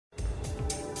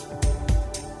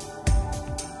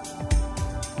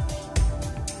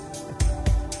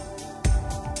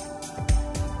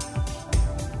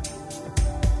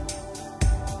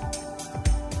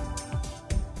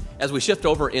As we shift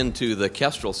over into the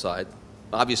Kestrel side,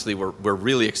 obviously we're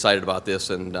really excited about this,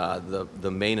 and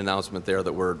the main announcement there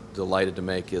that we're delighted to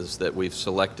make is that we've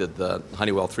selected the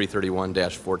Honeywell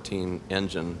 331-14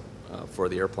 engine for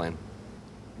the airplane.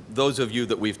 Those of you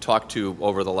that we've talked to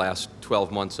over the last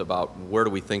 12 months about where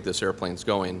do we think this airplane's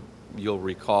going, you'll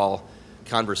recall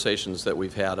conversations that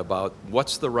we've had about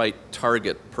what's the right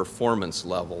target performance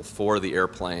level for the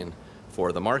airplane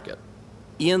for the market.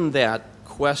 In that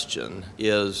question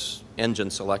is engine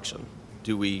selection.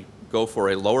 Do we go for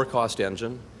a lower cost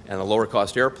engine and a lower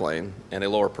cost airplane and a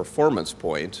lower performance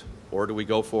point, or do we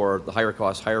go for the higher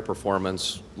cost, higher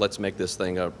performance, let's make this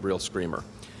thing a real screamer?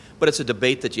 But it's a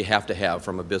debate that you have to have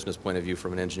from a business point of view,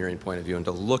 from an engineering point of view, and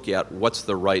to look at what's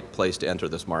the right place to enter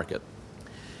this market.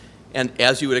 And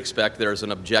as you would expect, there's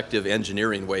an objective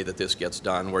engineering way that this gets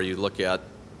done, where you look at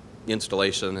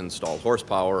installation, installed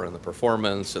horsepower, and the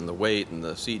performance, and the weight, and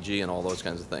the CG, and all those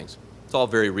kinds of things. It's all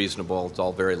very reasonable. It's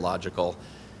all very logical.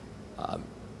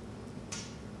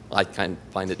 I kind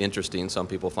of find it interesting. Some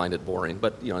people find it boring,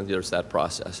 but there's that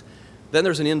process. Then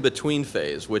there's an in-between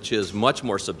phase, which is much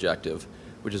more subjective,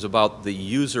 which is about the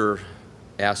user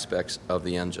aspects of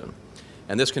the engine.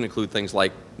 And this can include things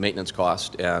like maintenance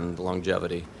cost and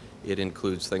longevity. It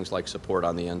includes things like support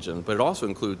on the engine, but it also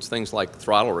includes things like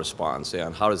throttle response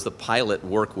and how does the pilot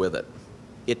work with it.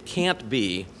 It can't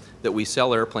be that we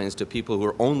sell airplanes to people who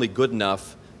are only good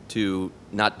enough to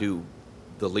not do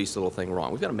the least little thing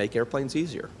wrong. We've got to make airplanes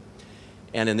easier.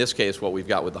 And in this case, what we've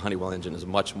got with the Honeywell engine is a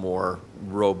much more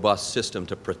robust system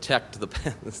to protect the,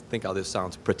 think how this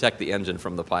sounds, protect the engine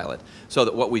from the pilot. So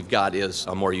that what we've got is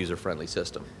a more user-friendly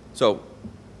system. So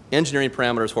engineering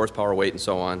parameters, horsepower, weight, and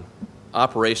so on.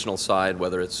 Operational side,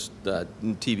 whether it's the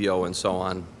TBO and so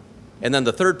on. And then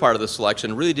the third part of the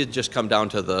selection really did just come down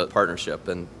to the partnership.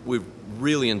 And we've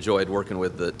really enjoyed working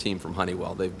with the team from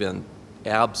Honeywell. They've been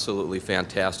absolutely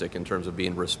fantastic in terms of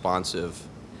being responsive,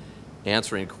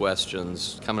 answering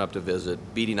questions, coming up to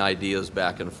visit, beating ideas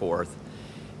back and forth,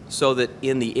 so that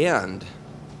in the end,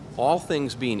 all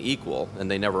things being equal,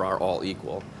 and they never are all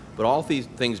equal, but all these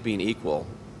things being equal,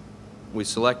 we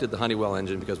selected the Honeywell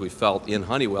engine because we felt in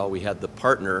Honeywell we had the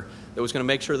partner that was going to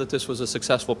make sure that this was a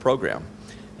successful program.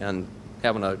 And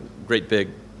having a great big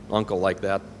uncle like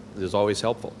that is always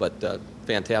helpful, but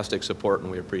fantastic support, and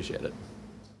we appreciate it.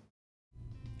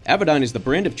 Avidyne is the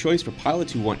brand of choice for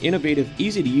pilots who want innovative,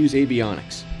 easy-to-use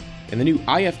avionics. And the new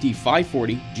IFD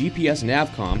 540 GPS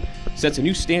Navcom sets a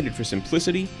new standard for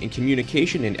simplicity in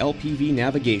communication and LPV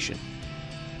navigation.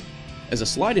 As a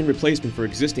slide-in replacement for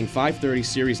existing 530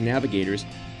 series navigators,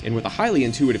 and with a highly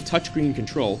intuitive touchscreen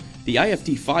control, the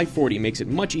IFD 540 makes it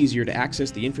much easier to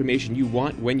access the information you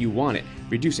want when you want it,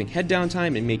 reducing head-down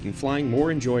time and making flying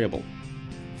more enjoyable.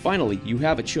 Finally, you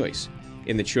have a choice,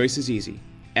 and the choice is easy.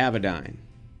 Avidyne.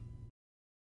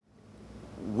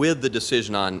 With the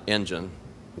decision on engine,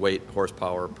 weight,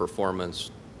 horsepower,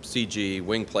 performance, CG,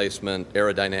 wing placement,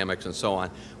 aerodynamics, and so on,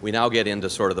 we now get into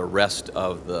sort of the rest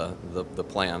of the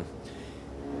plan.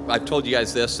 I've told you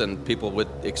guys this, and people would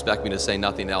expect me to say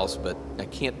nothing else, but I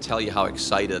can't tell you how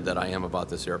excited that I am about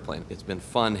this airplane. It's been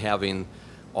fun having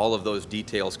all of those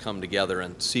details come together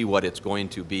and see what it's going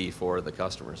to be for the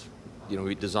customers.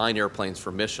 We design airplanes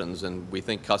for missions, and we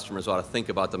think customers ought to think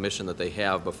about the mission that they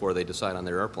have before they decide on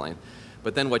their airplane.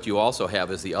 But then what you also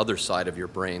have is the other side of your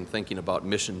brain, thinking about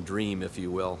mission dream, if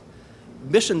you will.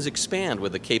 Missions expand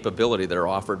with the capability that are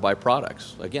offered by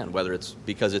products. Again, whether it's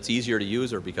because it's easier to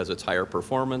use or because it's higher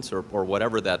performance or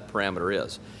whatever that parameter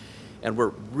is. And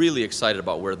we're really excited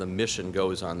about where the mission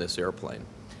goes on this airplane.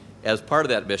 As part of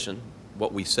that mission,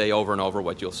 what we say over and over,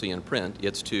 what you'll see in print,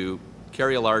 it's to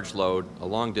carry a large load, a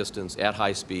long distance, at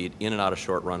high speed, in and out of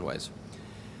short runways.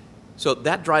 So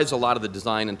that drives a lot of the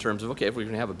design in terms of, okay, if we're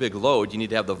going to have a big load, you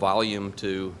need to have the volume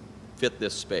to fit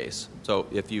this space. So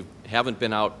if you haven't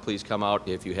been out, please come out.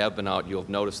 If you have been out, you'll have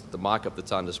noticed that the mock-up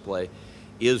that's on display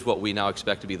is what we now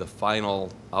expect to be the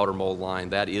final outer mold line.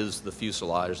 That is the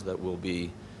fuselage that will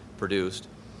be produced.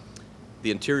 The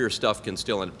interior stuff can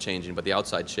still end up changing, but the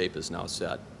outside shape is now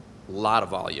set. A lot of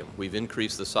volume. We've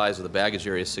increased the size of the baggage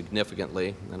area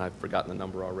significantly, and I've forgotten the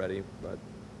number already, but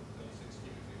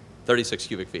 36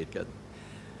 cubic feet, good.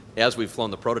 As we've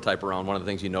flown the prototype around, one of the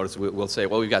things you notice, we'll say,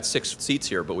 well, we've got 6 seats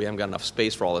here, but we haven't got enough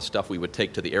space for all the stuff we would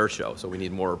take to the air show, so we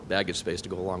need more baggage space to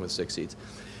go along with 6 seats.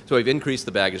 So we've increased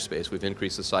the baggage space, we've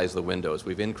increased the size of the windows,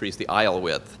 we've increased the aisle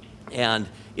width, and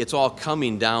it's all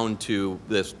coming down to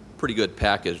this pretty good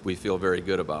package we feel very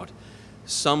good about.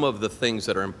 Some of the things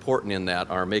that are important in that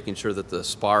are making sure that the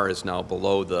spar is now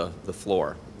below the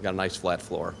floor. We've got a nice flat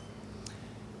floor.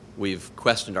 we've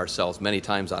questioned ourselves many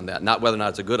times on that. Not whether or not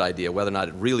it's a good idea, whether or not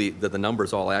it really, that the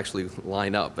numbers all actually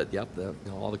line up. But yep,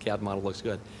 all the CAD model looks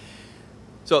good.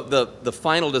 So the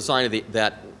final design of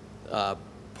that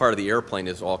part of the airplane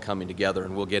is all coming together,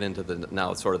 and we'll get into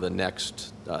now sort of the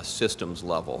next systems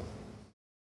level.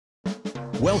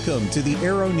 Welcome to the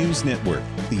Aero-News Network,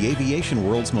 the aviation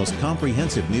world's most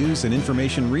comprehensive news and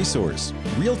information resource.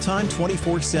 Real-time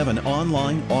 24/7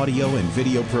 online audio and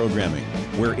video programming,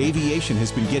 where aviation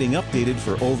has been getting updated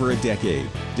for over a decade.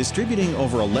 Distributing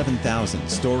over 11,000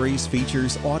 stories,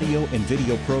 features, audio and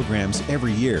video programs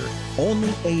every year.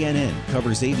 Only ANN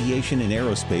covers aviation and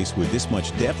aerospace with this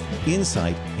much depth,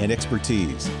 insight, and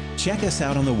expertise. Check us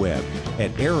out on the web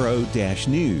at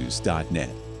aero-news.net.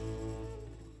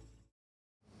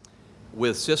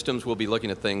 With systems, we'll be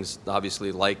looking at things,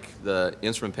 obviously, like the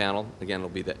instrument panel. Again, it'll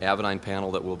be the Avidyne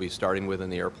panel that we'll be starting with in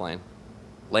the airplane.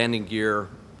 Landing gear,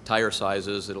 tire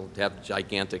sizes, it'll have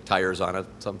gigantic tires on it,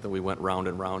 something we went round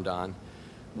and round on.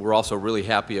 We're also really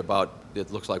happy about,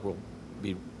 it looks like we'll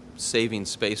be saving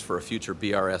space for a future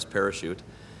BRS parachute.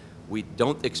 We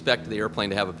don't expect the airplane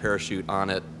to have a parachute on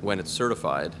it when it's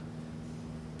certified,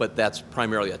 but that's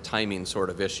primarily a timing sort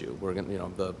of issue. We're going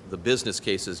to, the business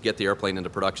case is get the airplane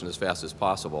into production as fast as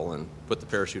possible and put the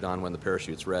parachute on when the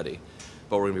parachute's ready.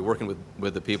 But we're going to be working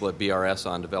with the people at BRS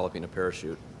on developing a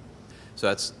parachute. So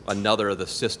that's another of the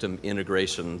system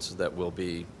integrations that we'll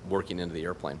be working into the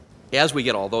airplane. As we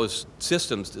get all those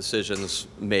systems decisions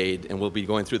made, and we'll be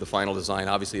going through the final design,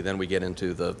 obviously then we get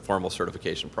into the formal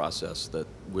certification process that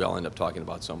we all end up talking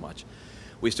about so much.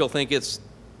 We still think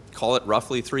call it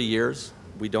roughly 3 years.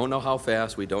 We don't know how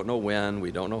fast, we don't know when,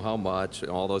 we don't know how much, and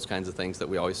all those kinds of things that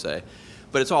we always say.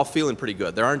 But it's all feeling pretty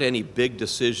good. There aren't any big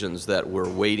decisions that we're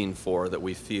waiting for that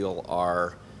we feel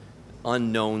are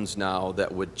unknowns now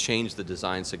that would change the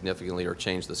design significantly or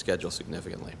change the schedule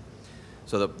significantly.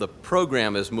 So the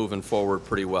program is moving forward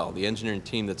pretty well. The engineering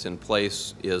team that's in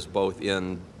place is both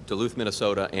in Duluth,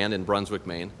 Minnesota and in Brunswick,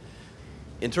 Maine.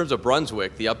 In terms of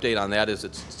Brunswick, the update on that is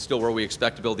it's still where we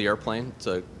expect to build the airplane. It's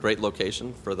a great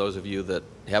location. For those of you that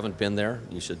haven't been there,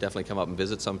 you should definitely come up and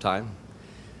visit sometime.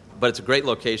 But it's a great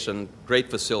location, great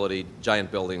facility,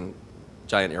 giant building,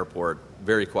 giant airport,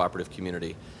 very cooperative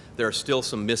community. There are still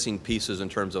some missing pieces in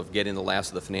terms of getting the last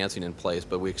of the financing in place,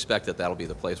 but we expect that that'll be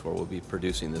the place where we'll be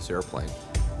producing this airplane.